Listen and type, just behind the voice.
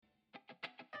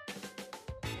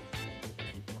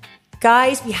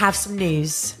Guys, we have some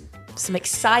news. Some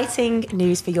exciting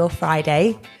news for your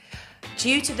Friday.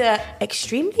 Due to the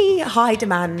extremely high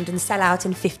demand and sellout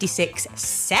in 56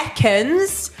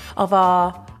 seconds of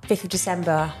our 5th of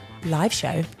December live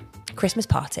show, Christmas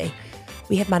party,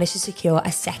 we have managed to secure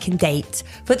a second date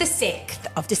for the 6th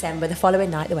of December, the following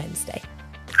night, the Wednesday.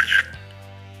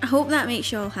 I hope that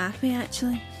makes you all happy,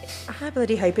 actually. I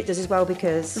bloody hope it does as well,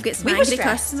 because we'll get some angry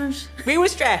customers. We were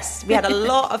stressed. We had a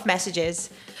lot of messages,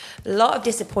 a lot of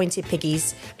disappointed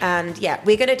piggies, and yeah,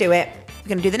 we're going to do it. We're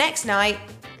going to do the next night.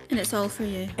 And it's all for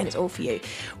you. And it's all for you.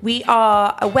 We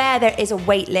are aware there is a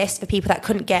wait list for people that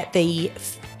couldn't get the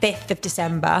 5th of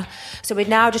December. So we're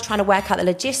now just trying to work out the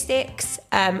logistics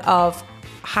of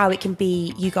how it can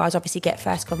be. You guys obviously get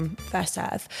first come, first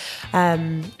serve.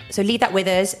 So leave that with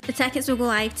us. The tickets will go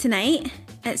live tonight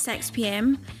at 6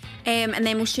 p.m. And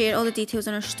then we'll share all the details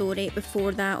on our story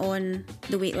before that on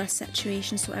the waitlist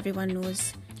situation, so everyone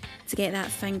knows to get that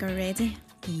finger ready.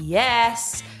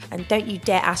 Yes. And don't you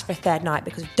dare ask for a third night,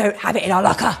 because we don't have it in our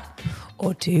locker.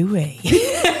 Or do we?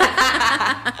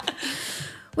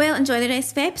 Well, enjoy the rest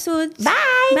of the episode.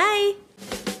 Bye. Bye.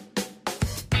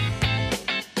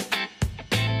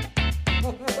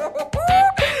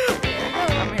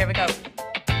 Here we go.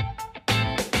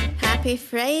 Happy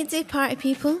Friday, party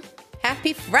people.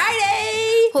 Happy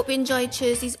Friday! Hope you enjoyed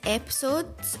Tuesday's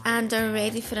episodes and are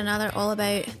ready for another all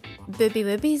about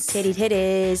boobies.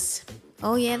 Titties.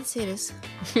 Oh yeah, the titties.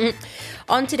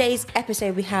 On today's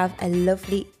episode, we have a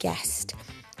lovely guest.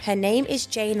 Her name is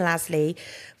Jayne Lasley.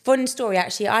 Fun story,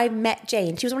 actually. I met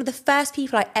Jayne. She was one of the first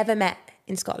people I ever met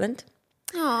in Scotland.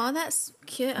 Oh, that's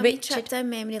cute. A wee trip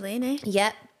down memory lane, eh?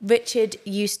 Yeah. Richard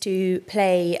used to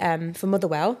play for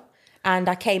Motherwell, and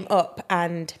I came up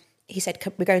and he said,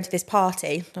 we're going to this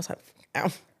party. I was like,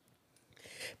 oh.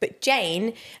 But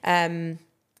Jayne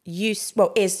is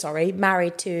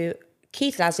married to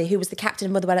Keith Lasley, who was the captain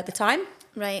of Motherwell at the time.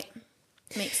 Right.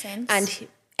 Makes sense. And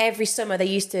every summer they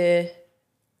used to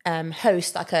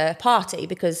host like a party,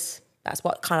 because that's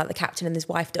what kind of like the captain and his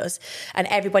wife does. And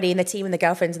everybody in the team and the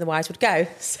girlfriends and the wives would go.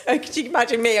 So could you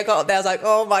imagine me? I got up there, I was like,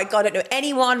 oh my God, I don't know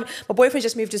anyone. My boyfriend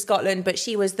just moved to Scotland, but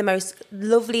she was the most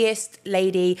loveliest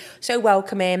lady, so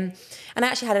welcoming. And I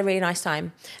actually had a really nice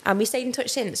time. And we stayed in touch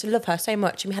since. I love her so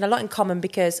much. And we had a lot in common,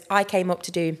 because I came up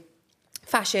to do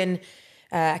fashion,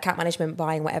 account management,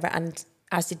 buying, whatever, and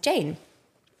as did Jayne.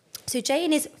 So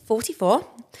Jayne is 44.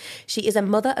 She is a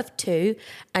mother of 2,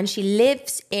 and she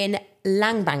lives in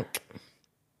Langbank.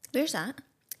 Where's that?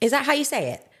 Is that how you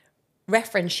say it?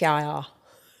 Renfrewshire.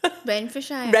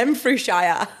 Renfrewshire.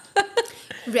 Renfrewshire.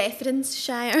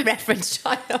 Referenceshire.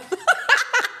 Referenceshire.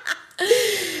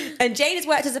 And Jayne has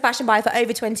worked as a fashion buyer for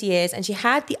over 20 years, and she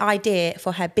had the idea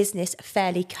for her business,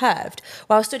 Fairlie Curved,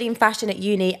 while studying fashion at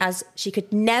uni, as she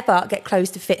could never get clothes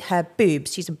to fit her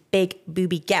boobs. She's a big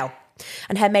booby girl.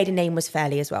 And her maiden name was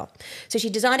Fairlie as well. So she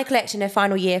designed a collection in her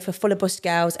final year for fuller bust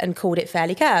girls and called it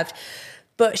Fairlie Curved.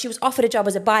 But she was offered a job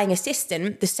as a buying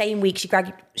assistant the same week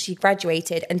she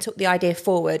graduated, and took the idea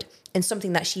forward, in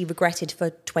something that she regretted for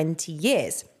 20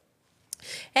 years.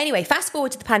 Anyway, fast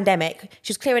forward to the pandemic. She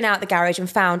was clearing out the garage and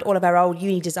found all of her old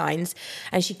uni designs,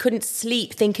 and she couldn't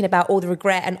sleep thinking about all the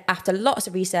regret. And after lots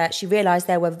of research, she realised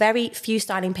there were very few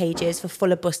styling pages for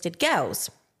fuller busted girls.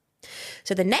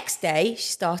 So the next day, she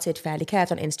started Fairlie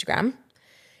Curved on Instagram,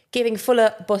 giving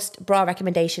fuller bust bra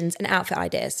recommendations and outfit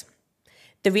ideas.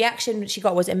 The reaction she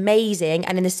got was amazing,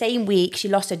 and in the same week, she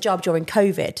lost her job during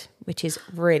COVID, which is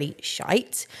really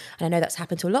shite. And I know that's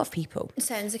happened to a lot of people. It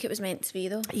sounds like it was meant to be,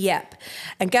 though. Yep.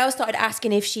 And girls started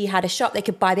asking if she had a shop they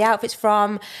could buy the outfits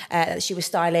from, that she was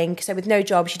styling. So with no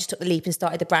job, she just took the leap and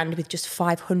started the brand with just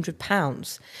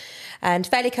 £500. And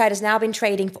Fairlie Curved has now been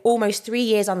trading for almost 3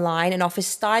 years online and offers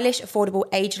stylish, affordable,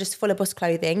 ageless, fuller bust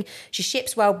clothing. She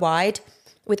ships worldwide,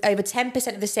 with over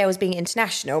 10% of the sales being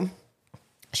international.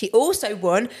 She also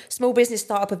won Small Business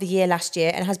Startup of the Year last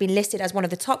year, and has been listed as one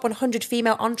of the top 100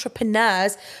 female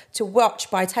entrepreneurs to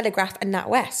watch by Telegraph and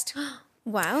NatWest.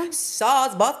 Wow.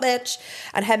 Sars boss bitch.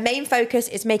 And her main focus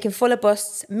is making fuller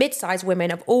busts, mid-sized women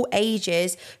of all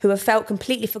ages who have felt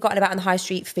completely forgotten about on the high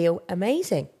street feel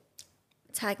amazing.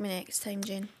 Tag me next time,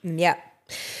 Jane. Yeah.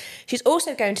 She's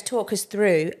also going to talk us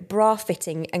through bra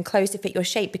fitting and clothes to fit your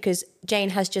shape, because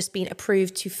Jayne has just been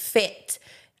approved to fit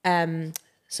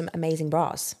some amazing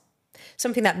bras.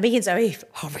 Something that me and Zoe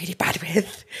are really bad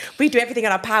with. We do everything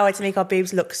in our power to make our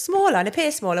boobs look smaller and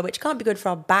appear smaller, which can't be good for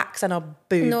our backs and our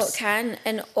boobs. No, it can.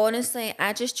 And honestly,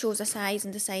 I just chose a size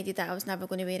and decided that I was never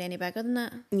going to wear any bigger than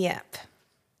that. Yep.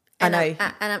 And I know.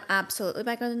 I'm absolutely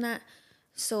bigger than that.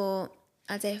 So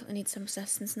I definitely need some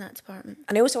assistance in that department.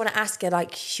 And I also want to ask her,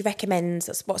 like, she recommends,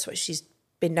 that's what she's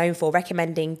been known for,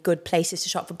 recommending good places to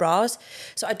shop for bras.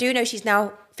 So I do know she's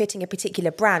now fitting a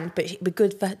particular brand, but it'd be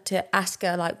good to ask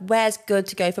her, like, where's good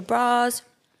to go for bras?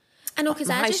 I know, because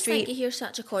On I High just Street. think you hear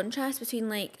such a contrast between,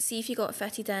 like, see if you got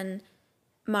fitted in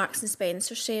Marks and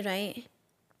Spencer, say, right?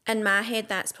 In my head,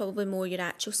 that's probably more your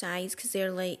actual size, because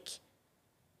they're, like,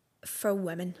 for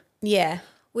women. Yeah.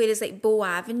 Whereas, like, Bow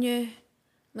Avenue,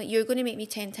 like, you're going to make me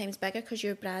 10 times bigger because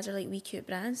your bras are, like, wee cute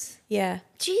bras. Yeah.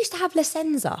 Do you used to have La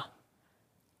Senza?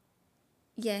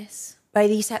 Yes. Where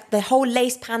the whole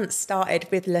lace pants started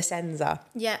with La Senza.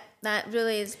 Yeah, that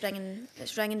really is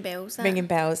it's ringing bells. That. Ringing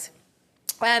bells.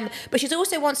 But she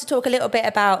also wants to talk a little bit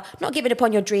about not giving up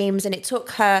on your dreams, and it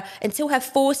took her until her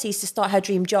 40s to start her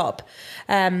dream job.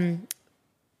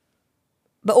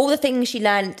 But all the things she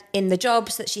learned in the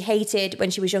jobs that she hated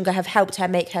when she was younger have helped her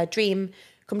make her dream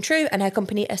come true and her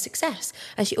company a success.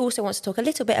 And she also wants to talk a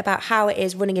little bit about how it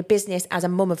is running a business as a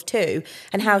mum of two,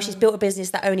 and how she's built a business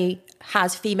that only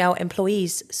has female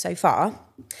employees so far.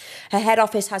 Her head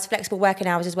office has flexible working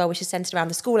hours as well, which is centred around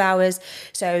the school hours.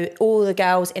 So all the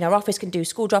girls in her office can do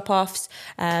school drop-offs.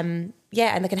 And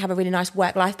they can have a really nice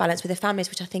work-life balance with their families,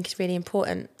 which I think is really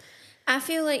important. I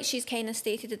feel like she's kind of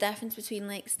stated the difference between,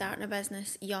 like, starting a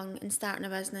business young and starting a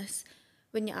business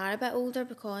when you are a bit older,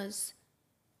 because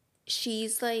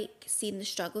she's, like, seen the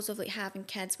struggles of, like, having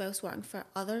kids whilst working for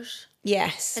others.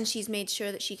 Yes. And she's made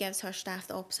sure that she gives her staff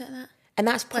the opposite of that. And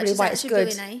that's probably why it's good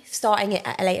really nice. starting it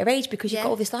at a later age, because you've got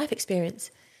all this life experience.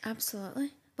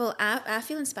 Absolutely. Well, I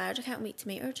feel inspired. I can't wait to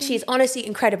meet her, Jayne. She's honestly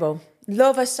incredible.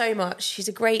 Love her so much. She's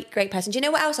a great, great person. Do you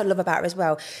know what else I love about her as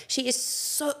well? She is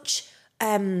such,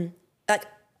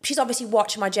 she's obviously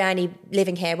watched my journey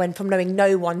living here, when from knowing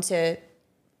no one to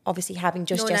obviously having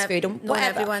just food and not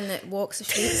whatever. everyone that walks the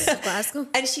streets of Glasgow.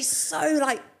 And she's so,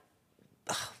 like,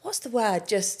 what's the word?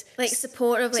 Just like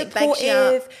supportive, like bigs you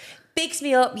up. Bigs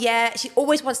me up, yeah. She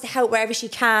always wants to help wherever she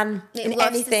can, in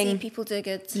loves anything. to see people do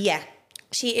good. Yeah.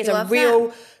 She is You a love real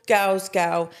that. girl's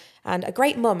girl, and a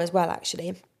great mum as well,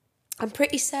 actually. I'm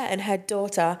pretty certain her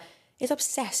daughter is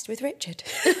obsessed with Richard.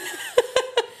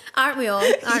 Aren't we all?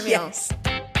 Aren't we all? Yes.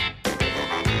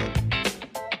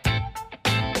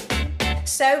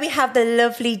 So we have the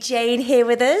lovely Jayne here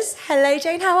with us. Hello,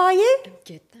 Jayne. How are you?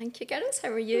 Good, thank you, girls.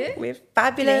 How are you? We're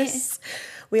fabulous.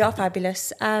 We are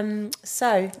fabulous.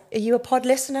 So, are you a pod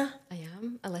listener? I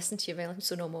am. I listen to you while I'm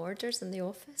sewing on my orders in the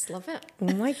office. Love it.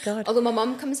 Oh my God. Although my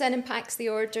mum comes in and packs the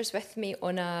orders with me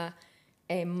on a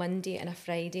Monday and a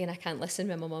Friday, and I can't listen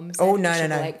when my mum's Oh, in. no, She'll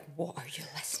no, be no. like, what are you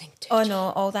listening to? Oh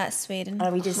no, all that swearing.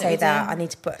 Oh, we did say that. I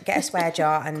need to get a swear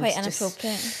jar and Quite just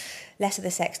inappropriate. less of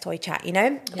the sex toy chat, you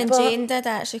know? And But Jayne did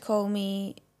actually call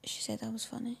me. She said I was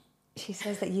funny. she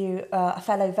says that you are a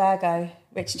fellow Virgo,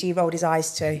 which G rolled his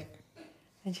eyes to.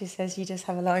 And she says you just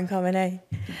have a lot in common, eh?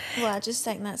 Well, I just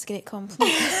think that's a great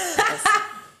compliment.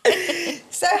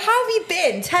 So how have you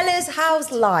been? Tell us,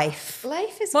 how's life?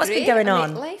 Life is What's great. been going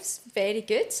on? Life's very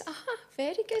good.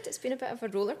 Very good. It's been a bit of a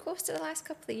roller coaster the last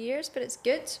couple of years, but it's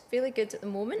good. Really good at the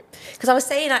moment. Because I was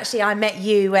saying, actually, I met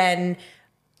you when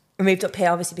we moved up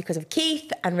here, obviously because of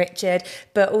Keith and Richard,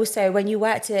 but also when you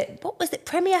worked at, what was it,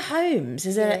 Premier Homes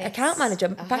as an Yes. account manager,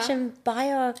 fashion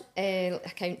buyer.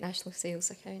 National sales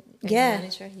account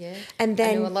manager, yeah. And then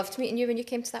I know, I loved meeting you when you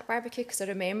came to that barbecue, because I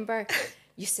remember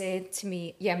you said to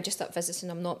me, yeah, I'm just up visiting,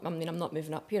 I'm not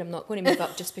moving up here, I'm not going to move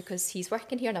up just because he's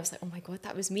working here. And I was like, oh my God,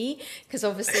 that was me. Because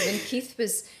obviously when Keith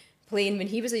was playing, when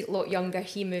he was a lot younger,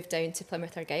 he moved down to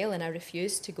Plymouth Argyle, and I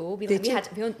refused to go. We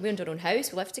owned our own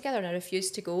house, we lived together, and I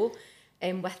refused to go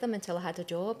with him until I had a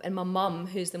job. And my mum,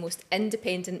 who's the most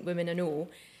independent woman I know,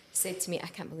 said to me, I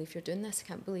can't believe you're doing this. I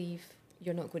can't believe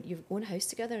you're own a house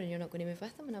together and you're not going to move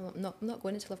with him. And I'm not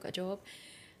going until I've got a job.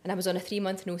 And I was on a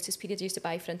 3-month notice period. I used to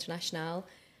buy for International,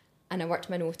 and I worked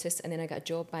my notice, and then I got a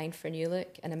job buying for New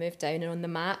Look, and I moved down, and on the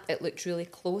map it looked really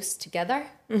close together.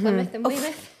 Plymouth and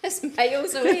Weymouth. It's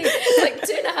miles away. It's like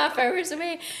 2.5 hours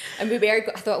away. And I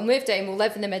thought, I'll move down, we'll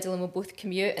live in the middle and we'll both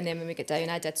commute. And then when we get down,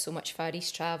 I did so much Far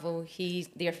East travel.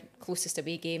 Their closest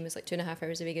away game was like 2.5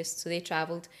 hours away, so they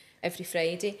travelled every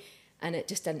Friday. And it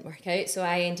just didn't work out. So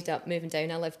I ended up moving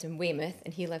down. I lived in Weymouth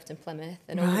and he lived in Plymouth.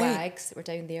 And all the wags that were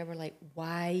down there were like,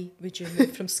 why would you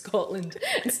move from Scotland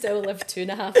and still live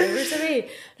 2.5 hours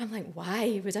away? And I'm like,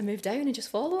 why would I move down and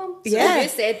just follow him? So when you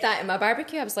said that in my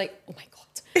barbecue, I was like, oh my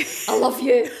God, I love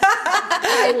you.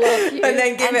 I love you. And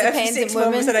then give it a 6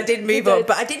 months and I didn't move up.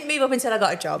 But I didn't move up until I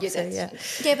got a job. You so, did. yeah.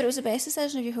 Yeah, but it was the best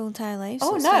decision of your whole entire life.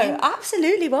 Oh, so no,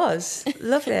 absolutely was.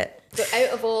 Loved it. So out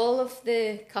of all of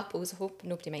the couples, I hope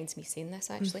nobody minds me saying this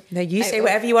actually. No, you say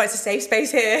whatever you want. It's a safe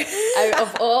space here. Out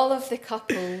of all of the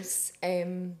couples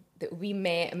that we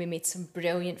met and we made some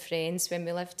brilliant friends when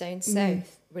we lived down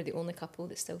south. We're the only couple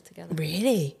that's still together.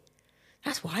 Really?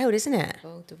 That's wild, isn't it?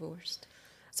 All divorced.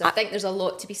 So I think there's a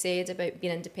lot to be said about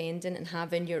being independent and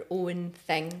having your own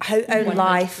thing. Own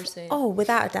life. 100%. Oh,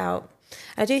 without a doubt.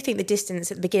 I do think the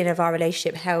distance at the beginning of our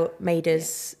relationship made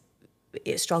us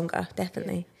stronger,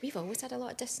 definitely. Yeah. We've always had a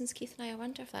lot of distance, Keith and I. I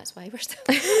wonder if that's why we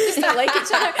still like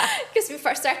each other. Because we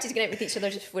first started to get out with each other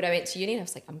just before I went to uni. And I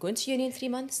was like, I'm going to uni in 3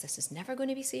 months. This is never going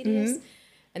to be serious.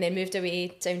 And then moved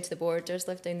away down to the borders,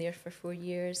 lived down there for 4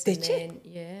 years. Did you?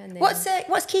 And then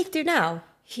What's Keith do now?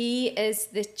 he is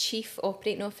the Chief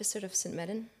Operating Officer of St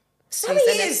Mirren. So Oh, he's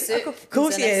he in a is. suit. Of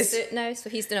course He's he in a is. suit now. So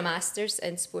he's doing a Masters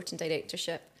in Sport and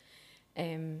Directorship.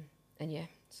 And yeah,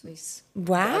 so he's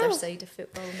Wow. the other side of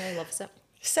football now, loves it.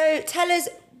 So tell us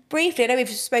briefly, I know we've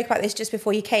spoke about this just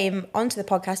before you came onto the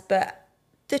podcast, but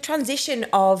the transition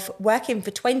of working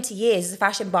for 20 years as a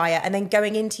fashion buyer and then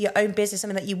going into your own business,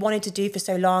 something that you wanted to do for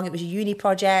so long, it was a uni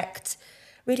project.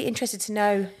 Really interested to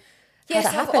know how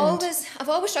that happened. I've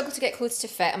always struggled to get clothes to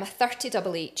fit. I'm a 30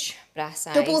 double H bra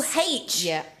size. Double H?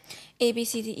 Yeah. A, B,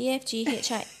 C, D, E, F, G,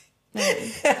 H, I.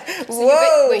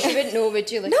 Whoa! You wouldn't know,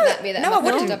 would you, looking at me that no, I'm I a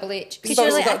 30 wouldn't. double H? You've Because you're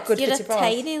obviously like got good you're a fitted bras.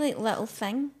 tiny little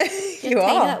thing. You're You a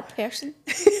tiny are. little person.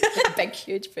 Big,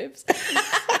 huge boobs.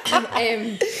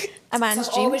 A man's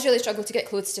I've dream. always really struggled to get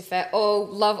clothes to fit.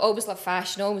 Always loved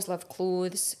fashion, always loved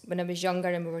clothes. When I was younger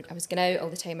and I was going out all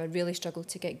the time, I really struggled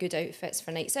to get good outfits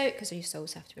for nights out because I used to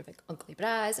always have to wear big ugly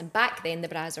bras. And back then, the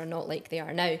bras are not like they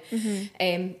are now.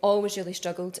 Always really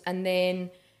struggled. And then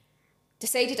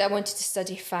decided I wanted to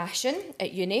study fashion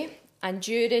at uni. And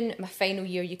during my final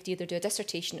year, you could either do a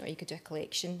dissertation or you could do a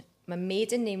collection. My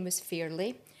maiden name was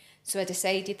Fairlie. So I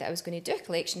decided that I was going to do a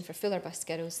collection for fuller bust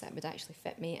girls that would actually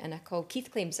fit me, and Keith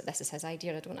claims that this is his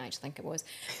idea. I don't actually think it was,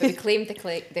 but we claimed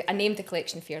I named the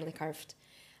collection Fairlie Curved,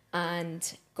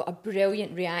 and got a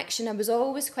brilliant reaction. I was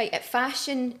always quite at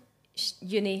fashion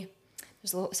uni.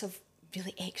 There's lots of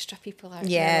really extra people out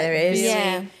Yeah, there. there is.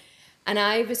 Yeah. And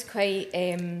I was quite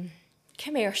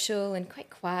commercial and quite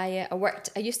quiet.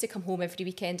 I used to come home every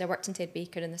weekend. I worked in Ted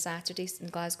Baker on the Saturdays in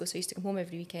Glasgow, so I used to come home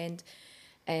every weekend.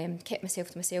 Kept myself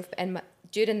to myself, but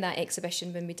during that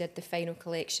exhibition when we did the final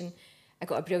collection, I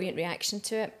got a brilliant reaction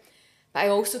to it. But I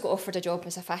also got offered a job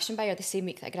as a fashion buyer the same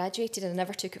week that I graduated, and I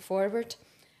never took it forward,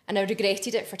 and I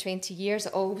regretted it for 20 years. I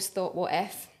always thought, what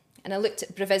if? And I looked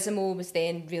at Bravissimo was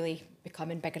then really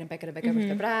becoming bigger and bigger and bigger with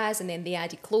the bras, and then they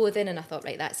added clothing, and I thought,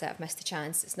 right, that's it, I've missed the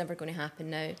chance, it's never going to happen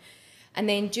now. And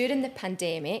then during the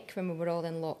pandemic, when we were all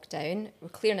in lockdown, we're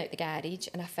clearing out the garage,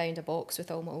 and I found a box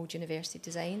with all my old university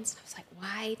designs. I was like,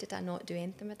 why did I not do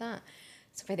anything with that?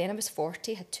 So by then I was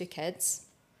 40, had 2 kids,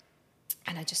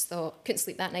 and I just thought, couldn't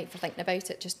sleep that night for thinking about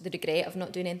it, just the regret of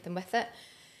not doing anything with it.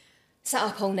 Sat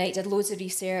up all night, did loads of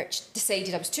research,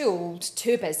 decided I was too old,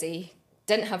 too busy,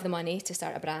 didn't have the money to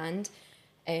start a brand.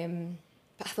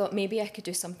 But I thought maybe I could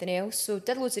do something else. So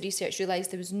did loads of research, realised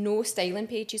there was no styling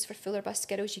pages for fuller bust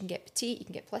girls. You can get petite, you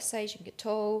can get plus size, you can get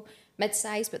tall,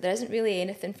 mid-size, but there isn't really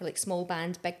anything for like small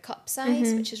band, big cup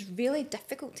size, which is really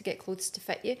difficult to get clothes to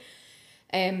fit you.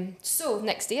 So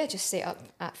next day I just set up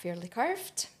at Fairlie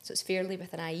Curved. So it's Fairlie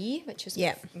with an IE, which is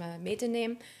my maiden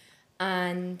name.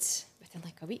 And within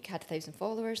like a week I had 1,000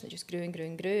 followers, and it just grew and grew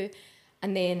and grew.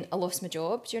 And then I lost my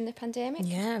job during the pandemic.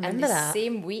 Yeah, I remember and the that.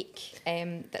 same week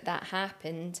that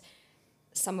happened,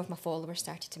 some of my followers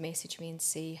started to message me and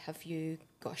say, have you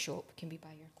got a shop? Can we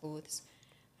buy your clothes?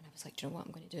 And I was like, do you know what?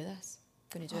 I'm going to do this.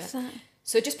 I'm going to do it. That?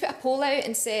 So I just put a poll out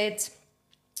and said,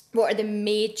 what are the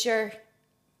major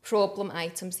problem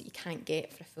items that you can't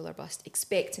get for a fuller bust?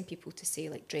 Expecting people to say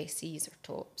like dresses or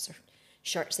tops or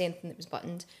shirts, anything that was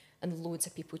buttoned. And loads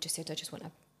of people just said, I just want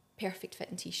a perfect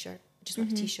fitting t-shirt. I just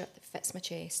want a t-shirt that fits my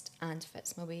chest and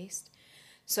fits my waist.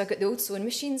 So I got the old sewing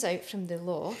machines out from the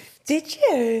loft. Did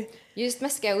you? Used my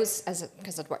skills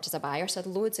because I'd worked as a buyer, so I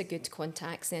had loads of good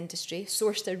contacts in the industry.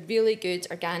 Sourced a really good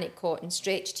organic cotton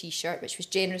stretch t-shirt, which was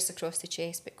generous across the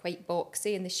chest but quite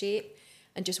boxy in the shape,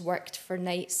 and just worked for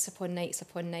nights upon nights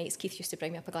upon nights. Keith used to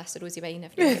bring me up a glass of rosy wine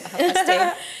every night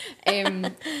at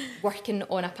 10:30, working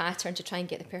on a pattern to try and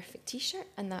get the perfect t-shirt,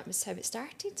 and that was how it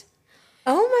started.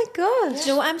 Oh my God. Do you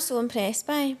know what I'm so impressed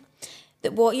by?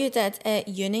 That what you did at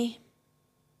uni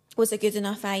was a good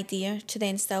enough idea to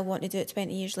then still want to do it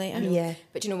 20 years later. Yeah.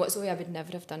 But you know what, Zoe, I would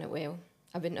never have done it well.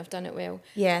 I wouldn't have done it well.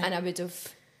 Yeah. And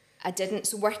I didn't.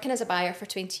 So working as a buyer for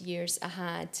 20 years, I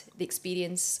had the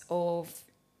experience of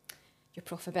your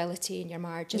profitability and your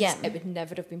margins. Yeah. It would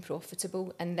never have been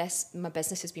profitable. And my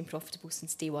business has been profitable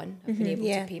since day one. I've been able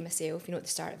to pay myself, at the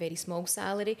start, a very small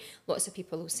salary. Lots of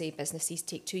people will say businesses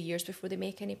take 2 years before they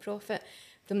make any profit.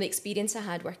 from the experience I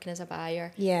had working as a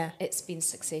buyer, Yeah. it's been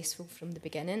successful from the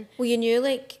beginning. Well, you knew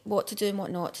like what to do and what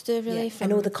not to do, really. Yeah. From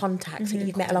And all the contacts that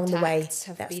you've met along the way. Contacts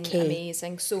have That's been key.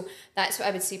 amazing. So that's what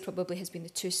I would say probably has been the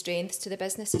two strengths to the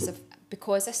business is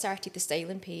because I started the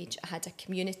styling page, I had a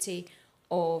community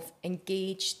of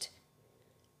engaged,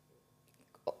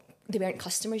 they weren't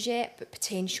customers yet, but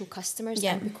potential customers.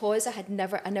 Yeah. And because I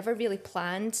never really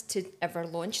planned to ever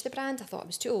launch the brand. I thought I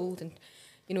was too old and,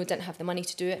 didn't have the money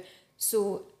to do it.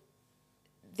 So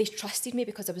they trusted me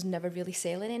because I was never really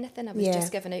selling anything. I was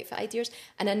just giving outfit ideas.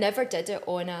 And I never did it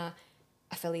on a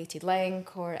affiliated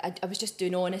link, or I was just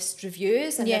doing honest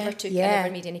reviews. I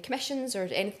never made any commissions or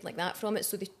anything like that from it.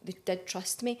 So they did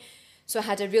trust me. So I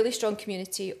had a really strong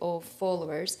community of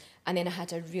followers, and then I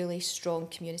had a really strong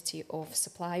community of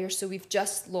suppliers. So we've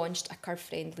just launched a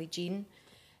curve-friendly jean,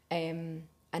 and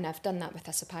I've done that with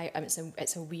a supplier.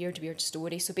 It's a weird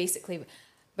story. So basically,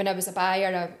 when I was a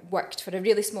buyer, I worked for a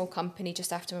really small company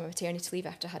just after my maternity leave,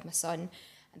 after I had my son.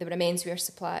 They were a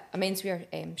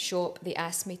menswear shop. They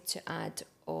asked me to add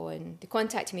on. They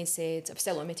contacted me and said, I was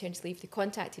still on maternity leave. They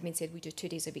contacted me and said, we do 2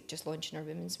 days a week just launching our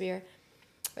women's wear,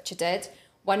 which I did.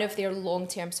 One of their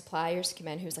long-term suppliers came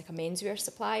in, who was like a menswear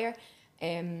supplier,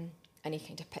 and he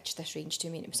kind of pitched this range to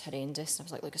me, and it was horrendous. And I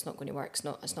was like, look, it's not going to work.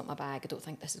 It's not my bag. I don't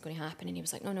think this is going to happen. And he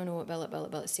was like, no, it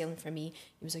will. It's selling for me.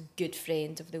 He was a good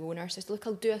friend of the owner. So I said, look,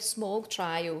 I'll do a small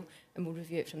trial, and we'll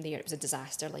review it from there. It was a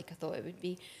disaster, like I thought it would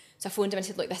be. So I phoned him and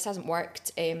said, look, this hasn't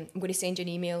worked. I'm going to send you an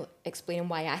email explaining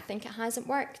why I think it hasn't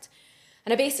worked.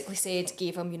 And I basically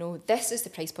gave him, this is the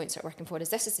price points that are working for us,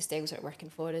 this is the styles that are working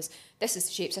for us, this is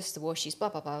the shapes, this is the washes, blah,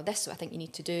 blah, blah, this is what I think you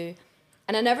need to do.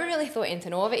 And I never really thought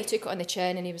anything of it. He took it on the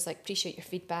chin and he was like, appreciate your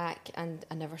feedback. And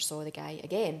I never saw the guy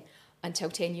again until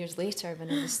 10 years later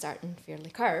when I was starting Fairlie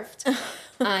Curved.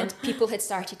 And people had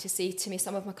started to say to me,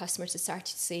 some of my customers had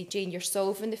started to say, Jayne, you're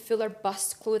solving the fuller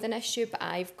bust clothing issue, but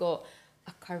I've got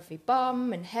a curvy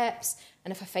bum and hips,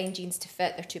 and if I find jeans to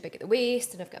fit, they're too big at the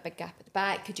waist and I've got a big gap at the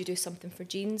back. Could you do something for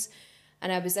jeans?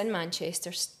 And I was in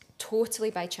Manchester,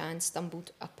 totally by chance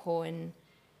stumbled upon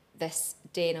this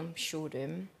denim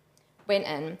showroom, went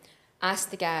in,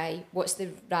 asked the guy, what's the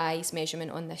rise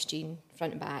measurement on this jean,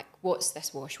 front and back? What's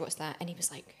this wash? What's that? And he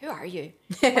was like, who are you?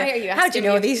 Why are you asking How do you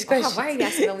know these questions? Why are you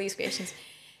asking all these questions?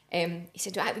 He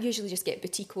said, I usually just get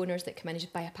boutique owners that come in and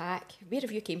just buy a pack. Where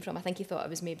have you came from? I think he thought I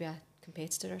was maybe a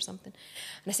competitor or something.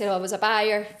 And I said, I was a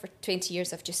buyer for 20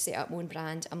 years. I've just set up my own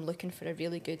brand. I'm looking for a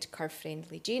really good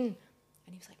curve-friendly jean. And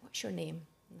he was like, what's your name?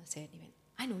 And I said, and he went,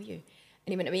 I know you.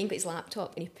 And he went away and got his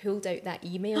laptop and he pulled out that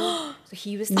email. So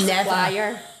he was the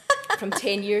supplier from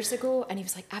 10 years ago. And he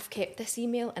was like, I've kept this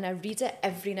email and I read it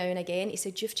every now and again. He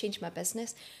said, you've changed my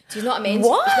business. So he's not a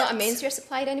menswear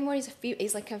supplier anymore.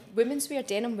 He's like a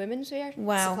denim women's wear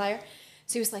supplier.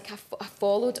 So he was like, I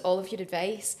followed all of your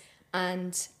advice.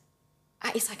 And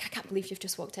he's like, I can't believe you've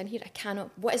just walked in here. I cannot.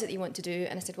 What is it that you want to do?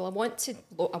 And I said, well, I want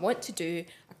to do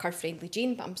a curve-friendly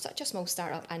jean, but I'm such a small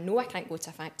startup. I know I can't go to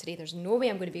a factory. There's no way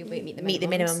I'm going to be able to meet the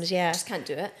minimums. Yeah. I just can't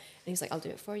do it. And he's like, I'll do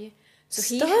it for you.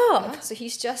 So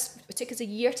it took us a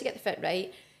year to get the fit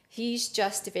right. He's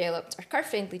just developed a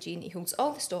curve-friendly jean. He holds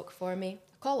all the stock for me.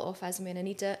 I call it off as and when I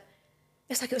need it.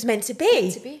 It's like it was meant to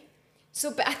be.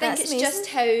 So, but I think it's amazing. just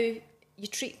how you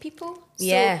treat people.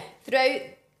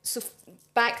 So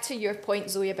back to your point,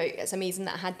 Zoe, about it's amazing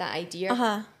that I had that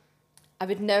idea. I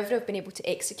would never have been able to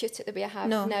execute it the way I have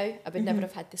now. I would never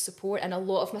have had the support. And a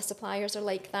lot of my suppliers are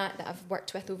like that I've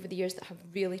worked with over the years that have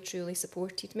really, truly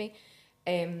supported me.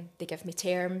 They give me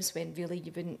terms when really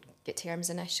you wouldn't get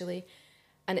terms initially.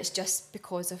 And it's just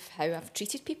because of how I've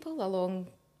treated people along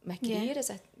my career as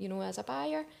a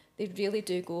buyer. They really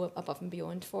do go above and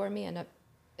beyond for me. And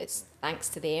it's thanks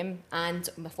to them and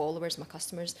my followers, my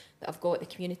customers, that I've got the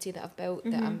community that I've built,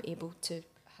 that I'm able to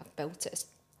have built it as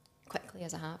quickly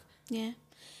as I have. Yeah.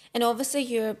 And obviously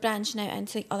you're branching out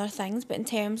into like other things, but in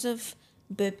terms of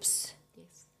boobs,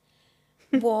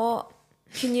 what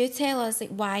can you tell us like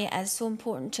why it is so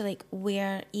important to like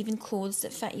wear even clothes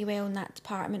that fit you well in that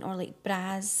department, or like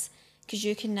bras? Because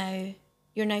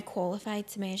you're now qualified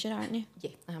to measure, aren't you?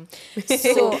 Yeah, I am.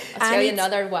 So I'll tell you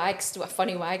another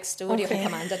funny wag story. Okay. I think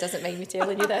Amanda doesn't mind me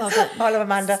telling you this. I love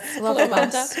Amanda. Love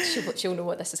Amanda. She'll know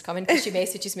what this is coming, because she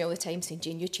messages me all the time saying,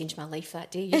 Jayne, you changed my life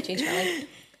that day. You changed my life.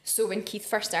 So when Keith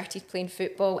first started playing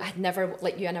football, I never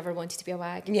wanted to be a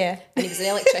wag. Yeah. And he was an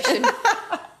electrician.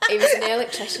 He was an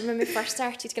electrician when we first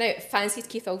started going out. Fancied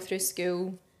Keith all through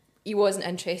school. He wasn't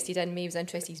interested in me. He was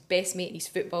interested in his best mate and his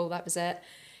football. That was it.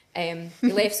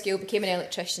 He left school, became an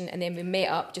electrician, and then we met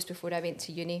up just before I went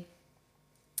to uni.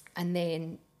 And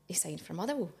then he signed for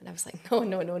Motherwell. And I was like,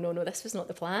 no, this was not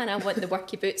the plan. I want the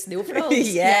worky boots and the overalls.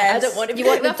 Yes. I don't want to be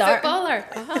a footballer.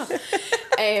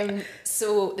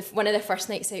 So one of the first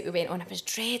nights out we went on, I was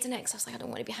dreading it because I was like, I don't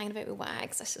want to be hanging about with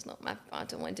wags. This is not I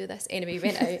don't want to do this. Anyway, we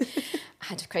went out, I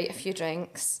had quite a few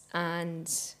drinks,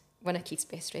 and one of Keith's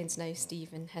best friends now, Steve,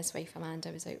 and his wife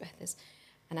Amanda was out with us.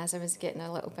 And as I was getting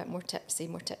a little bit more tipsy,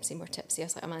 I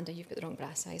was like, Amanda, you've got the wrong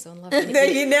bra size on, love. No,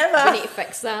 you never. You need to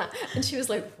fix that. And she was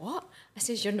like, what? I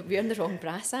says, you're wearing the wrong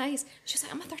bra size. She was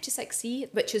like, I'm a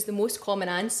 36C, which is the most common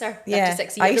answer.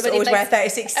 36C. I used to always wear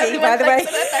 36C, by the way.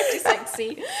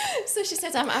 36C. So she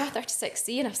said, I'm a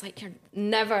 36C. And I was like, you're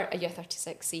never a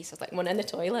 36C. So I was like, one in the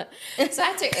toilet. So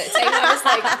I took at the time, I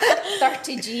was like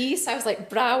 30G. So I was like,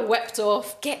 bra whipped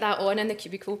off, get that on in the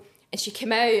cubicle. And she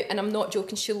came out, and I'm not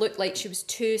joking, she looked like she was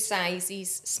 2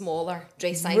 sizes smaller,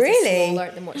 dress sizes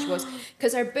smaller than what she was.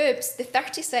 Because her boobs, the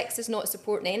 36 is not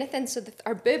supporting anything, so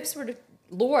our boobs were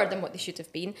lower than what they should have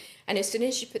been. And as soon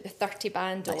as you put the 30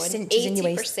 band on,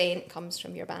 80% comes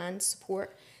from your band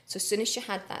support. So as soon as she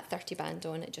had that 30 band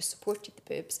on, it just supported the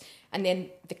boobs. And then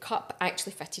the cup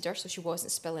actually fitted her, so she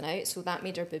wasn't spilling out, so that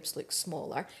made her boobs look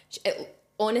smaller. It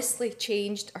honestly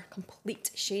changed her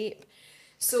complete shape.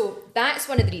 So that's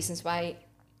one of the reasons why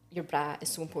your bra is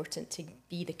so important, to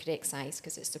be the correct size,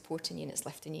 because it's supporting you and it's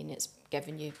lifting you and it's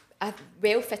giving you a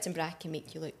well-fitting bra can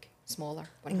make you look smaller,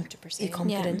 100%. Your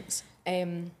confidence.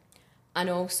 And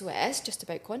also it is just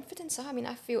about confidence. I mean,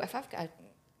 I feel if I've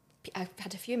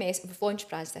had a few messages, we've launched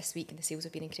bras this week and the sales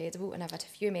have been incredible, and I've had a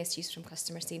few messages from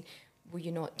customers saying, will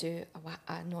you not do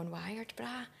a non-wired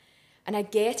bra? And I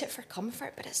get it for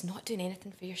comfort, but it's not doing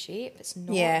anything for your shape. It's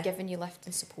not giving you lift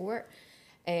and support.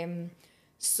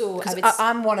 So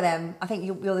I'm one of them. I think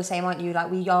you're the same, aren't you?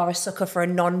 Like, we are a sucker for a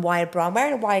non-wired bra. I'm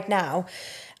wearing a wide now,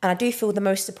 and I do feel the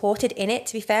most supported in it,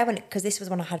 to be fair, because this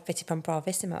was one I had fitted from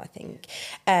Bravissimo, I think.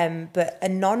 But a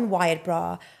non-wired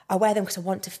bra, I wear them because I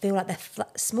want to feel like they're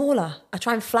smaller. I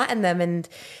try and flatten them,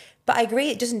 but I agree,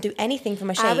 it doesn't do anything for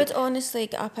my shape. I would honestly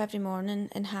get up every morning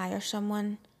and hire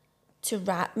someone to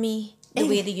wrap me the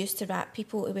way they used to wrap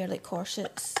people to wear like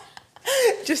corsets.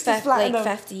 Just to flatten them.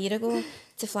 50 years ago.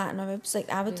 To flatten our boobs, like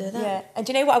I would do that. Yeah, and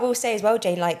do you know what I will say as well,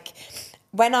 Jayne? Like,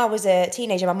 when I was a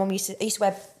teenager, my mum used to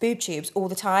wear boob tubes all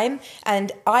the time,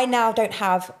 and I now don't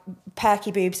have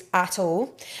perky boobs at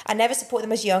all. I never supported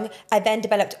them as young. I then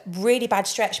developed really bad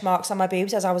stretch marks on my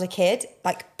boobs as I was a kid,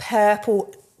 like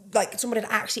purple, like someone had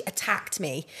actually attacked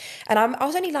me. And I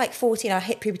was only like 14. I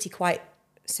hit puberty quite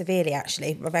severely,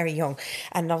 actually, very young,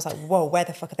 and I was like, whoa, where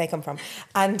the fuck have they come from?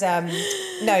 And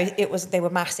they were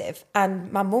massive,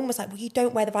 and my mum was like, well, you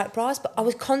don't wear the right bras. But I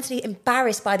was constantly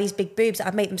embarrassed by these big boobs that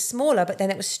I'd made them smaller, but then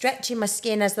it was stretching my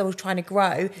skin as they were trying to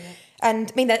grow.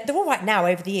 And I mean, they're all right now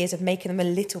over the years of making them a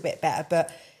little bit better, but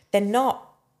they're no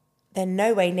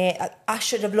way near. I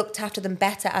should have looked after them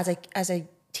better as a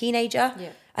teenager.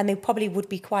 And they probably would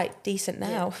be quite decent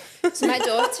now. So my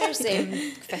daughter's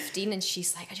 15, and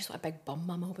she's like, I just want a big bum,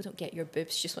 Mum. I hope I don't get your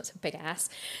boobs. She just wants a big ass.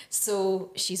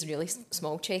 So she's really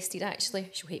small-chested, actually.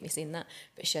 She'll hate me saying that,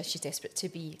 but she's desperate to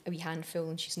be a wee handful,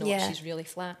 and she's not. Yeah. She's really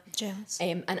flat. Jealous.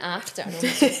 And after,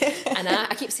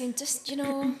 I keep saying, just,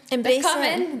 embrace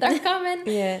they're coming.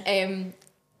 Yeah.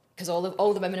 Because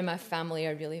all the women in my family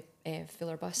are really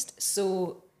full or bust.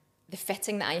 So the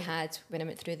fitting that I had when I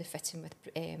went through the fitting with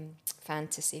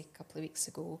Fantasy a couple of weeks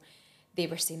ago, they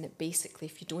were saying that basically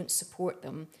if you don't support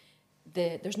them,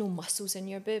 there's no muscles in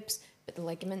your boobs, but the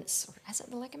ligaments, or is it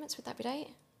the ligaments, would that be right?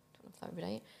 I don't know if that would be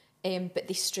right. But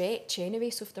they stretch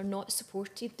anyway, so if they're not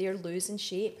supported, they're losing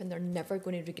shape and they're never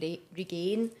going to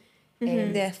regain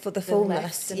for the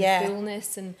fullness. And the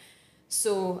fullness. And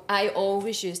so I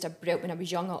always used when I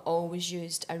was young, I always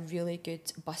used a really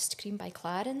good bust cream by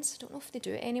Clarins. I don't know if they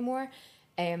do it anymore,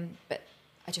 but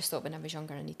I just thought when I was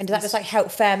younger I needed. And does that just like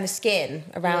help firm the skin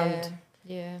around?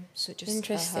 Yeah. So just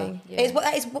interesting.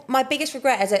 It's my biggest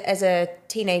regret as a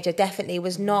teenager. Definitely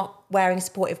was not wearing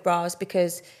supportive bras,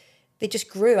 because they just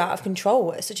grew out of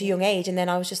control at such a young age, and then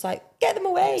I was just like, get them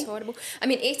away. It's horrible. I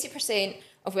mean, 80%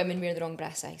 of women wear the wrong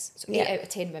bra size. So 8 out of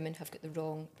 10 women have got the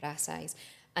wrong bra size.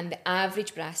 And the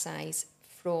average bra size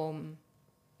from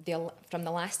the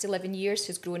last 11 years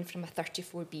has grown from a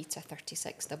 34B to a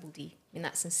 36 double D. I mean,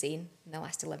 that's insane in the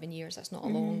last 11 years. That's not a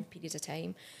long period of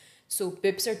time. So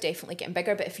boobs are definitely getting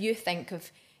bigger. But if you think of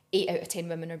 8 out of 10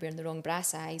 women are wearing the wrong bra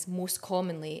size, most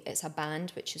commonly it's a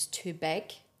band which is too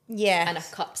big. Yeah. And a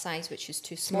cup size which is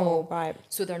too small. Right.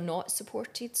 So they're not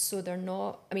supported. So they're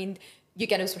not, I mean, you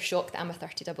girls were shocked that I'm a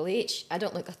 30HH. I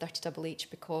don't look a 30HH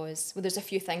because, well, there's a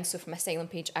few things. So for my styling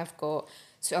page, I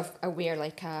wear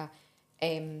like a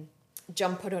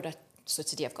jumper or a So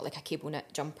today I've got like a cable knit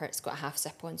jumper. It's got a half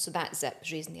zip on. So that zip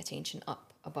is raising the attention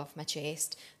up above my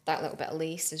chest. That little bit of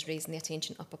lace is raising the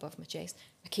attention up above my chest.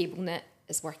 A cable knit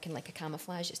is working like a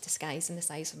camouflage. It's disguising the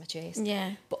size of my chest.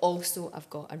 Yeah. But also I've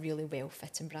got a really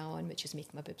well-fitting bra on, which is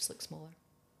making my boobs look smaller.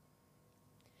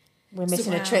 We're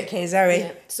missing a trick here, Zoe.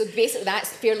 Yeah. So basically that's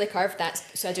Fairlie Curved.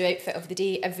 So I do outfit of the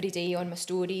day every day on my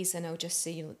stories, and I'll just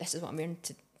say, this is what I'm wearing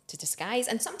to disguise.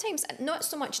 And sometimes, not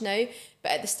so much now,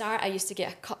 but at the start I used to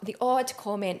get the odd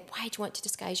comment, why do you want to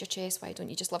disguise your chest? Why don't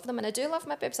you just love them? And I do love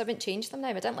my boobs. I wouldn't change them now.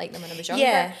 I didn't like them when I was younger.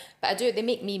 Yeah. But I do. They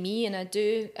make me, and I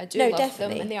do No, love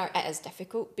definitely. them. And it is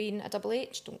difficult being a double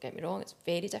H. Don't get me wrong. It's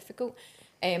very difficult.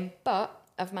 But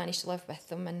I've managed to live with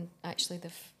them, and actually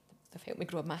they've helped me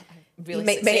grow a really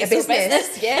Made a successful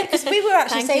business. Yeah. Because we were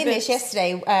actually Thank saying you, this boobs.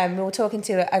 yesterday. We were talking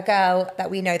to a girl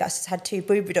that we know that's had 2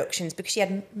 boob reductions because she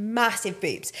had massive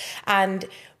boobs. And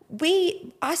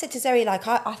I said to Zoe, like,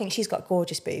 I think she's got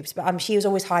gorgeous boobs, but she was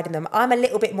always hiding them. I'm a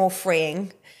little bit more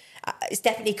freeing. It's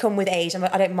definitely come with age.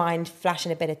 I don't mind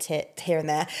flashing a bit of tit here and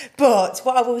there. But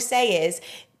what I will say is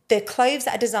the clothes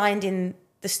that are designed in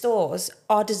the stores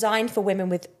are designed for women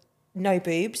with no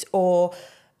boobs, or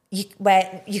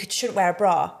where you shouldn't wear a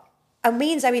bra. And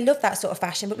me and Zoe love that sort of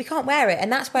fashion, but we can't wear it. And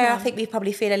that's where I think we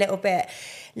probably feel a little bit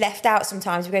left out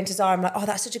sometimes. We're going to Zara and I'm like, oh,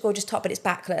 that's such a gorgeous top, but it's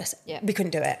backless. Yeah. We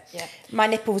couldn't do it. Yeah. My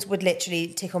nipples would literally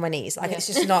tickle my knees. Like, it's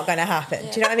just not going to happen.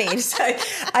 Do you know what I mean? So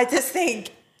I just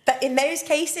think that in those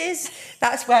cases,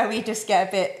 that's where we just get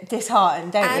a bit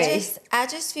disheartened, don't we? I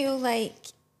just feel like...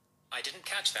 I didn't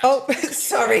catch that. Oh,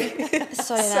 sorry.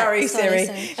 Sorry,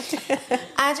 Siri.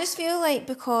 I just feel like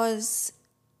because...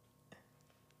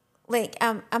 Like,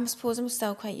 I suppose I'm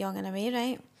still quite young in a way,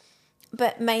 right?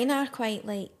 But mine are quite,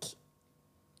 like,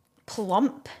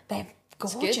 plump. They're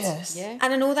It's good. gorgeous. Yeah.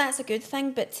 And I know that's a good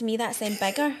thing, but to me that's then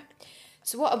bigger.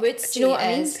 So what I would say you know what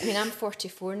I mean? is, I'm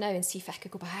 44 now, and see if I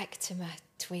could go back to my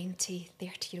 20,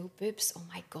 30-year-old boobs, oh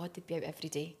my God, they'd be out every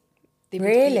day. They would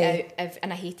Really? be out,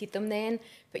 and I hated them then.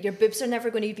 But your boobs are never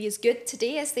going to be as good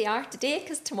today as they are today,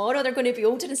 because tomorrow they're going to be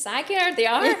older and saggier. They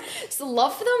are. So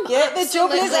love them. Get the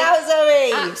jugglers out,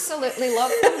 Zoe. Absolutely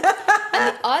love them.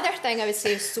 And the other thing I would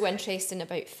say is so interesting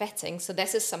about fitting. So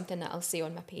this is something that I'll say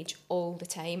on my page all the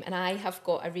time, and I have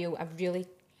got I've really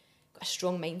got a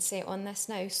strong mindset on this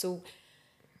now. So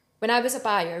when I was a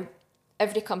buyer,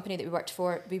 every company that we worked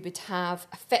for, we would have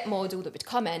a fit model that would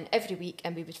come in every week,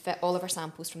 and we would fit all of our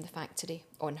samples from the factory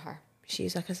on her.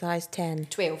 She's like a size 10.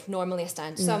 12, normally a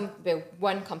standard.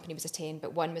 One company was a 10,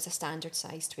 but one was a standard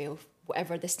size 12,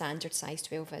 whatever the standard size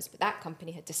 12 is. But that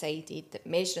company had decided that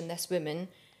measuring this woman,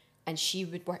 and she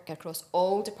would work across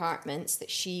all departments, that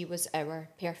she was our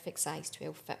perfect size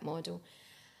 12 fit model.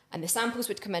 And the samples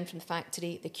would come in from the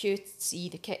factory, the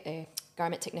QC, the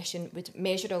garment technician would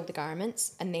measure all the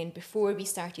garments, and then before we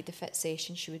started the fit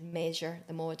session, she would measure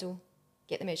the model,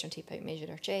 get the measuring tape out, measure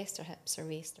her chest, her hips, her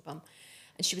waist, her bum.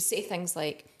 And she would say things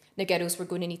like, now girls, we're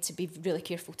going to need to be really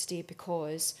careful today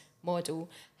because model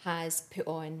has put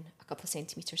on a couple of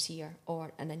centimetres here,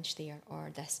 or an inch there, or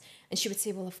this. And she would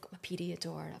say, well, I've got my period,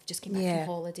 or I've just came back from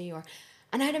holiday, or...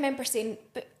 And I remember saying,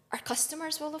 but our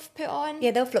customers will have put on...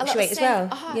 Yeah, they'll fluctuate as well.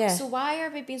 Yeah. So why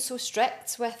are we being so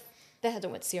strict with... I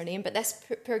don't want to say her name, but this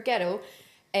poor girl,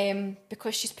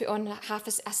 because she's put on half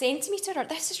a centimetre, or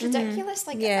this is ridiculous.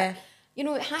 Like, you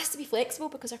know, it has to be flexible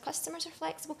because our customers are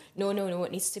flexible. No,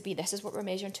 it needs to be, this is what we're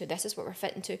measuring to, this is what we're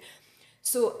fitting to.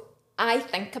 So I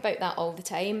think about that all the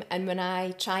time, and when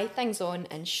I try things on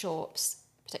in shops,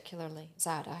 particularly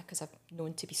Zara, because I've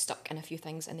known to be stuck in a few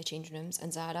things in the changing rooms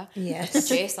in Zara. Yes.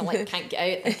 A dress, I'm like, can't get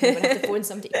out, I'm going to have to phone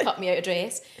somebody to cut me out a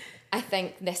dress. I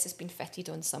think this has been fitted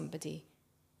on somebody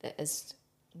that is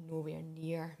nowhere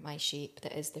near my shape,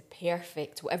 that is the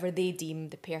perfect, whatever they deem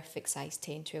the perfect size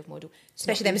 10, 12 model.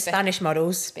 Especially them Spanish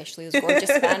models. Especially those gorgeous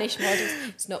Spanish models.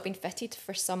 It's not been fitted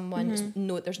for someone.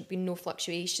 There's been no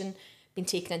fluctuation been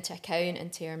taken into account in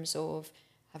terms of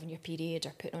having your period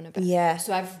or putting on a bit. Yeah.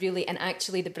 So I've really, and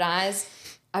actually the bras,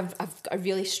 I've got a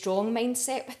really strong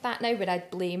mindset with that now, where I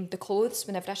blame the clothes.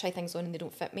 Whenever I try things on and they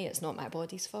don't fit me, it's not my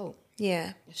body's fault.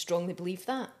 Yeah. I strongly believe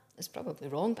that. It's probably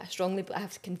wrong, but I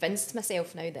have convinced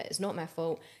myself now that it's not my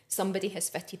fault. Somebody has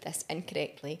fitted this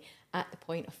incorrectly at the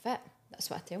point of fit.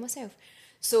 That's what I tell myself.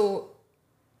 So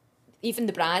even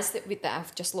the bras that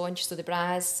I've just launched, so the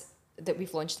bras that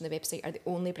we've launched on the website are the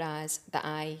only bras that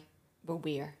I will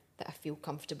wear that I feel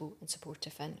comfortable and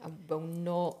supportive in. I will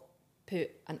not put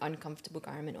an uncomfortable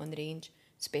garment on the range,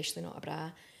 especially not a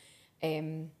bra.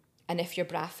 And if your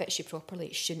bra fits you properly,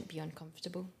 it shouldn't be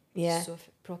uncomfortable. Yeah. So if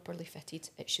properly fitted,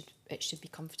 it should be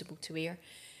comfortable to wear.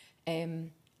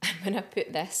 And when I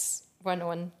put this one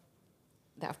on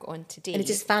that I've got on today. And it's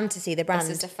just Fantasy, the brand.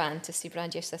 This is a Fantasy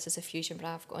brand. Yes, this is a fusion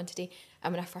bra I've got on today.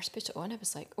 And when I first put it on, I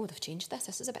was like, oh, they've changed this.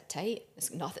 This is a bit tight.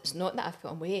 It's not that I've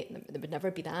put on weight. There would never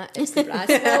be that. It's the bra's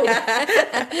fault.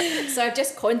 So I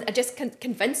just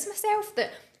convinced myself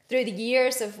that through the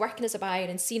years of working as a buyer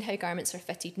and seeing how garments are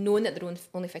fitted, knowing that they're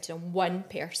only fitted on one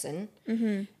person,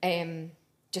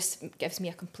 just gives me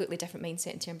a completely different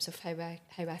mindset in terms of how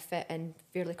I fit in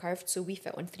Fairlie Curved. So we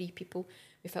fit on 3 people.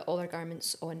 We fit all our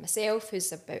garments on myself,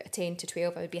 who's about a 10 to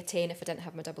 12. I would be a 10 if I didn't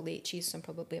have my double H's, so I'm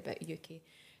probably about a UK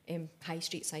high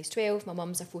street size 12. My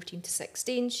mum's a 14 to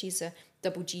 16. She's a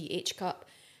double G H cup.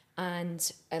 And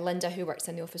Linda, who works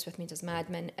in the office with me, does my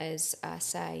admin, is a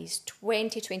size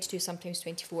 20, 22, sometimes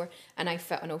 24. And I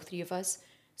fit on all 3 of us,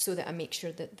 so that I make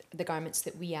sure that the garments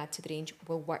that we add to the range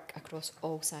will work across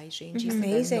all size ranges.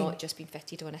 Amazing. They're not just being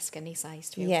fitted on a skinny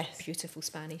size 12. Yes. Beautiful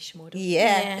Spanish model.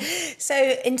 Yeah.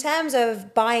 So in terms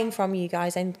of buying from you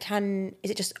guys, and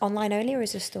is it just online only or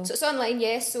is it a store? So it's online,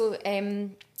 yes. So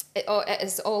it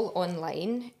is all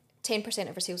online. 10%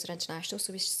 of our sales are international,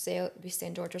 so we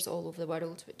send orders all over the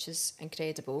world, which is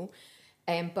incredible.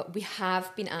 But we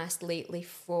have been asked lately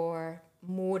for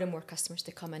more and more customers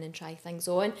to come in and try things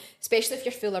on, especially if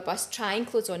you're full or bust. Trying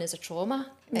clothes on is a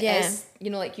trauma. It is,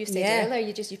 like you said earlier,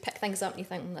 you pick things up and you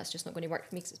think, that's just not going to work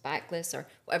for me because it's backless or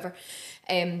whatever.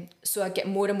 So I get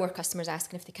more and more customers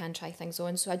asking if they can try things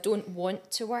on. So I don't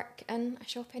want to work in a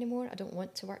shop anymore. I don't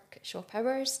want to work at shop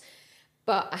hours.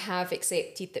 But I have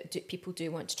accepted that people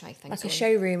do want to try things like on. a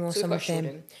showroom or So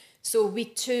something. So we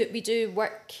do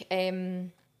work.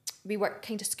 We work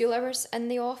kind of school hours in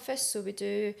the office. So we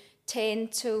do 10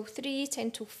 till 3,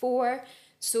 10 till 4.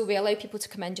 So we allow people to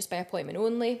come in just by appointment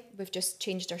only. We've just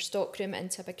changed our stock room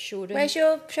into a big showroom. Where's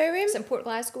your showroom? It's in Port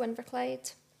Glasgow,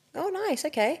 Inverclyde. Oh, nice.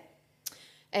 Okay.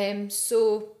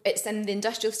 So it's in the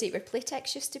industrial estate where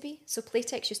Playtex used to be. So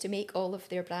Playtex used to make all of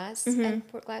their bras in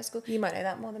Port Glasgow. You might know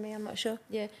that more than me. I'm not sure.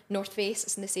 Yeah, North Face,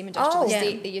 it's in the same industrial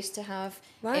estate. Yeah. They used to have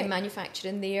Right.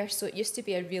 manufacturing there. So it used to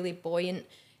be a really buoyant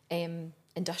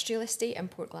industrial estate in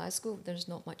Port Glasgow. There's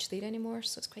not much there anymore,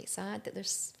 so it's quite sad that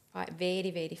there's very,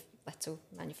 very little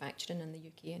manufacturing in the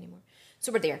UK anymore.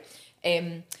 So we're there.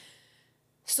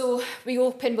 So we'll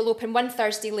open one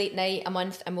Thursday late night a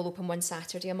month, and we'll open one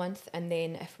Saturday a month. And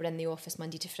then if we're in the office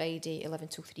Monday to Friday, 11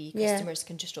 till 3, Yeah. customers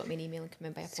can just drop me an email and come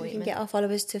in by So we appointment. can get our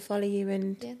followers to follow you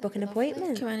and that'd book be an lovely.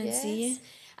 appointment. Come in and see you.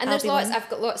 And I'll there's be lots. one. I've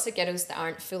got lots of girls that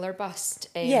aren't full or bust.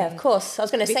 Yeah, of course. I was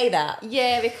going to say that.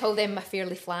 Yeah, we call them my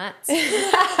Fairlie flats.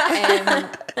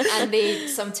 And they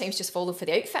sometimes just follow for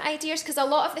the outfit ideas, because a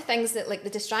lot of the things that, like the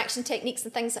distraction techniques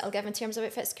and things that I'll give in terms of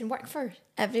outfits, can work for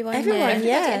Everyone. Everyone, Yeah.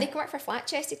 yeah. and they can work for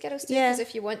flat-chested girls too, Yeah. because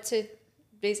if you want to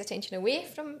raise attention away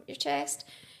from your chest,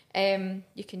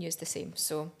 you can use the same.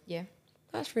 So yeah.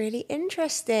 That's really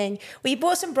interesting. Well, you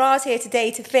bought some bras here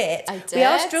today to fit. I We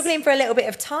are did. struggling for a little bit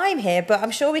of time here, but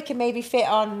I'm sure we can maybe fit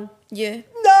on... You.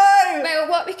 No! Well,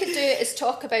 what we could do is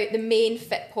talk about the main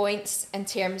fit points in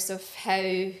terms of how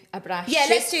a bra Yeah, should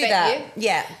let's do fit that. you.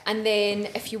 Yeah. And then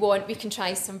if you want, we can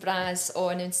try some bras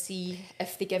on and see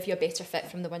if they give you a better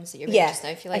fit from the ones that you're wearing Yeah. just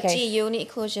now, if you like. Okay. Gee, you'll need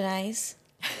to close your eyes.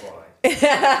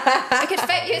 I could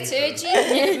fit you too,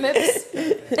 G. Moves.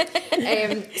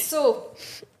 So,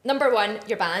 number 1,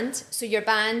 your band. So your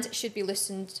band should be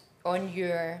fastened on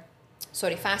your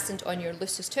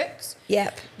loosest hooks.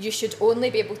 Yep. You should only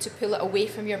be able to pull it away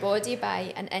from your body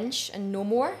by an inch and no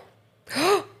more.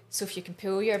 So if you can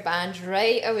pull your band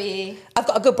right away. I've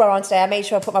got a good bra on today. I made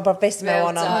sure I put my Bravissimo Well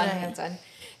on. done, well done.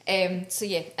 So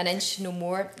yeah, an inch no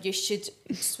more. You should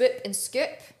swoop and scoop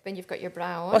when you've got your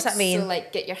bra on. What's that mean? So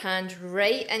like get your hand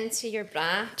right into your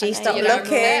bra. Gee, and stop your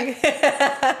looking.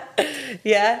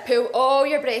 Yeah. Pull all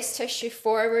your breast tissue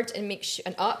forward and make sure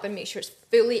it's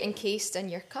fully encased in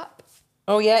your cup.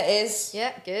 Oh, yeah, it is.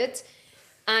 Yeah, good.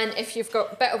 And if you've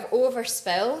got a bit of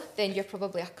overspill, then you're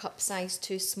probably a cup size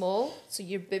too small. So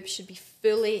your boob should be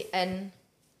fully in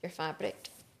your fabric.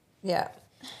 Yeah.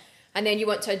 And then you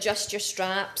want to adjust your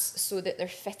straps so that they're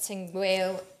fitting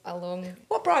well along.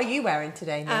 What bra are you wearing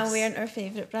today, Miss? I'm wearing our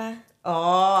favourite bra. Oh,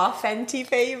 our Fenty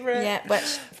favourite. Yeah,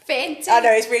 which... Fenty. I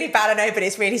know, it's really bad, I know, but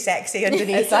it's really sexy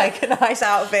underneath, like a nice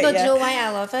outfit. No, yeah. do you know why I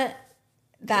love it?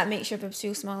 That makes your boobs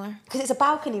feel smaller. Because it's a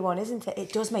balcony one, isn't it?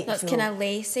 It does make That's you feel... kind of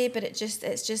lacy, but it's just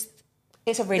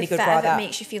It's a really the good fit bra, of it that.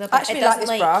 makes you feel a I bit. actually It like doesn't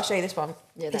this bra. I'll show you this one.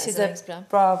 Yeah, This that is a a nice bra.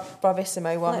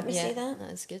 Bravissimo one. Let me see that.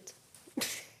 That is good.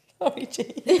 Oh,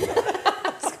 gee.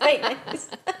 It's quite nice.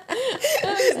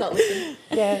 He's not looking.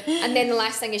 Yeah. And then the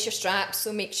last thing is your straps.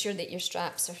 So make sure that your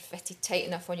straps are fitted tight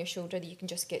enough on your shoulder that you can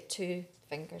just get 2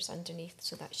 fingers underneath.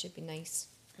 So that should be nice.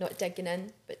 not digging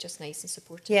in, but just nice and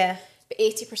supportive. Yeah. But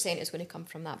 80% is going to come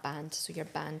from that band, so your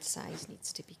band size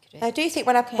needs to be correct. I do think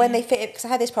when they fit it, because I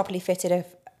had this properly fitted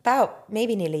about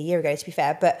maybe nearly a year ago, to be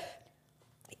fair, but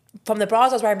from the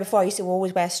bras I was wearing before, I used to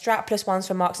always wear strapless ones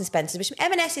from Marks and Spencer's, which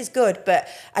M&S is good, but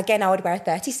again, I would wear a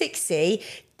 36C,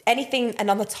 anything,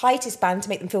 and on the tightest band to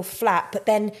make them feel flat, but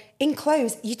then in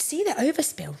clothes, you'd see the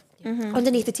overspill. Mm-hmm.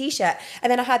 Underneath the t-shirt,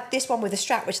 and then I had this one with a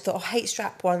strap, which I thought, I hate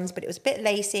strap ones, but it was a bit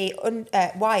lacy,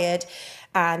 wired,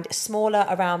 and smaller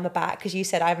around the back, because you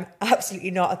said I'm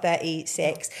absolutely not a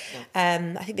 36. No.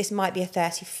 I think this might be a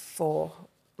 34.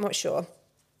 I'm not sure,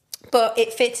 but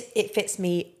it fits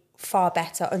me far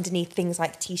better underneath things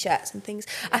like t-shirts and things.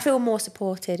 I feel more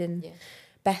supported and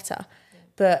better,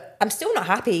 but I'm still not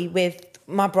happy with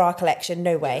my bra collection.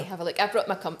 No way. Have a look. I brought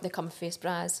the Comface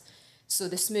bras, so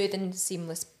the smooth and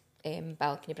seamless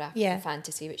balcony bra from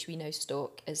Fantasy, which we now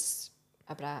stock, is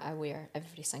a bra I wear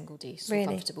every single day. So really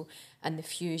comfortable. And the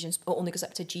Fusions, it only goes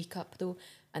up to G cup though,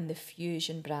 and the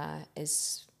Fusion bra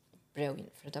is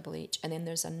brilliant for a double H. And then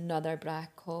there's another bra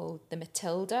called the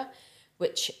Matilda,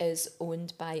 which is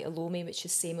owned by Alome, which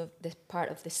is part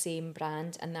of the same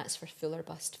brand, and that's for fuller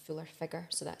bust, fuller figure.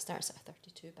 So that starts at a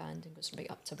 32 band and goes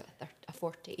right up to about a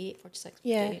 48, 46,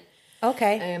 48. Yeah.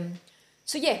 Okay.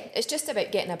 So yeah, it's just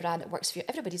about getting a bra that works for you.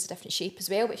 Everybody's a different shape as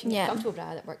well, but if you get a comfortable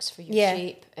bra that works for your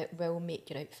shape, it will make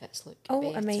your outfits look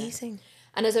better. Amazing.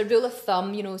 And as a rule of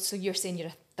thumb, so you're saying you're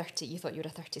a 30, you thought you were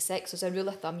a 36. So as a rule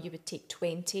of thumb, you would take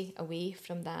 20 away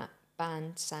from that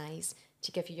band size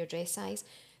to give you your dress size.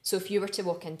 So if you were to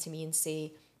walk into me and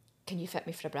say, can you fit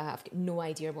me for a bra? I've got no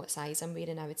idea what size I'm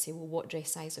wearing. I would say, well, what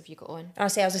dress size have you got on? I'll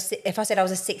say if I said I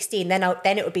was a 16, then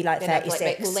it would be like 36. Like,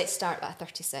 right, well, let's start at a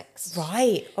 36.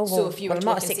 Right. Oh, well, so if you were I'm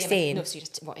not a 16. No, so you're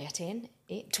what, are you 10?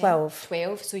 8? 12.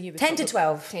 12. So you would 10 to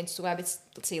 12. 10. So I would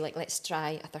say, like, let's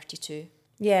try a 32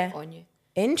 on you.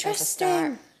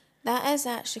 Interesting. That is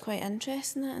actually quite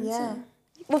interesting, that answer. Yeah.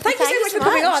 Well, thank you so much for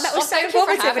coming on. That was so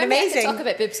informative and amazing. I could talk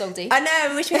about boobs all day. I know,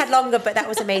 I wish we had longer, but that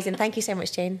was amazing. Thank you so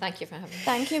much, Jayne. Thank you for having me.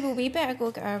 Thank you. Well, we better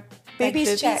go get our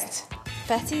boobies checked,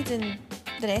 fitted, and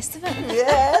the rest of it.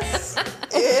 Yes.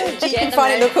 Jayne can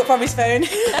finally look up from his phone.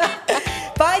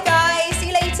 Bye, guys.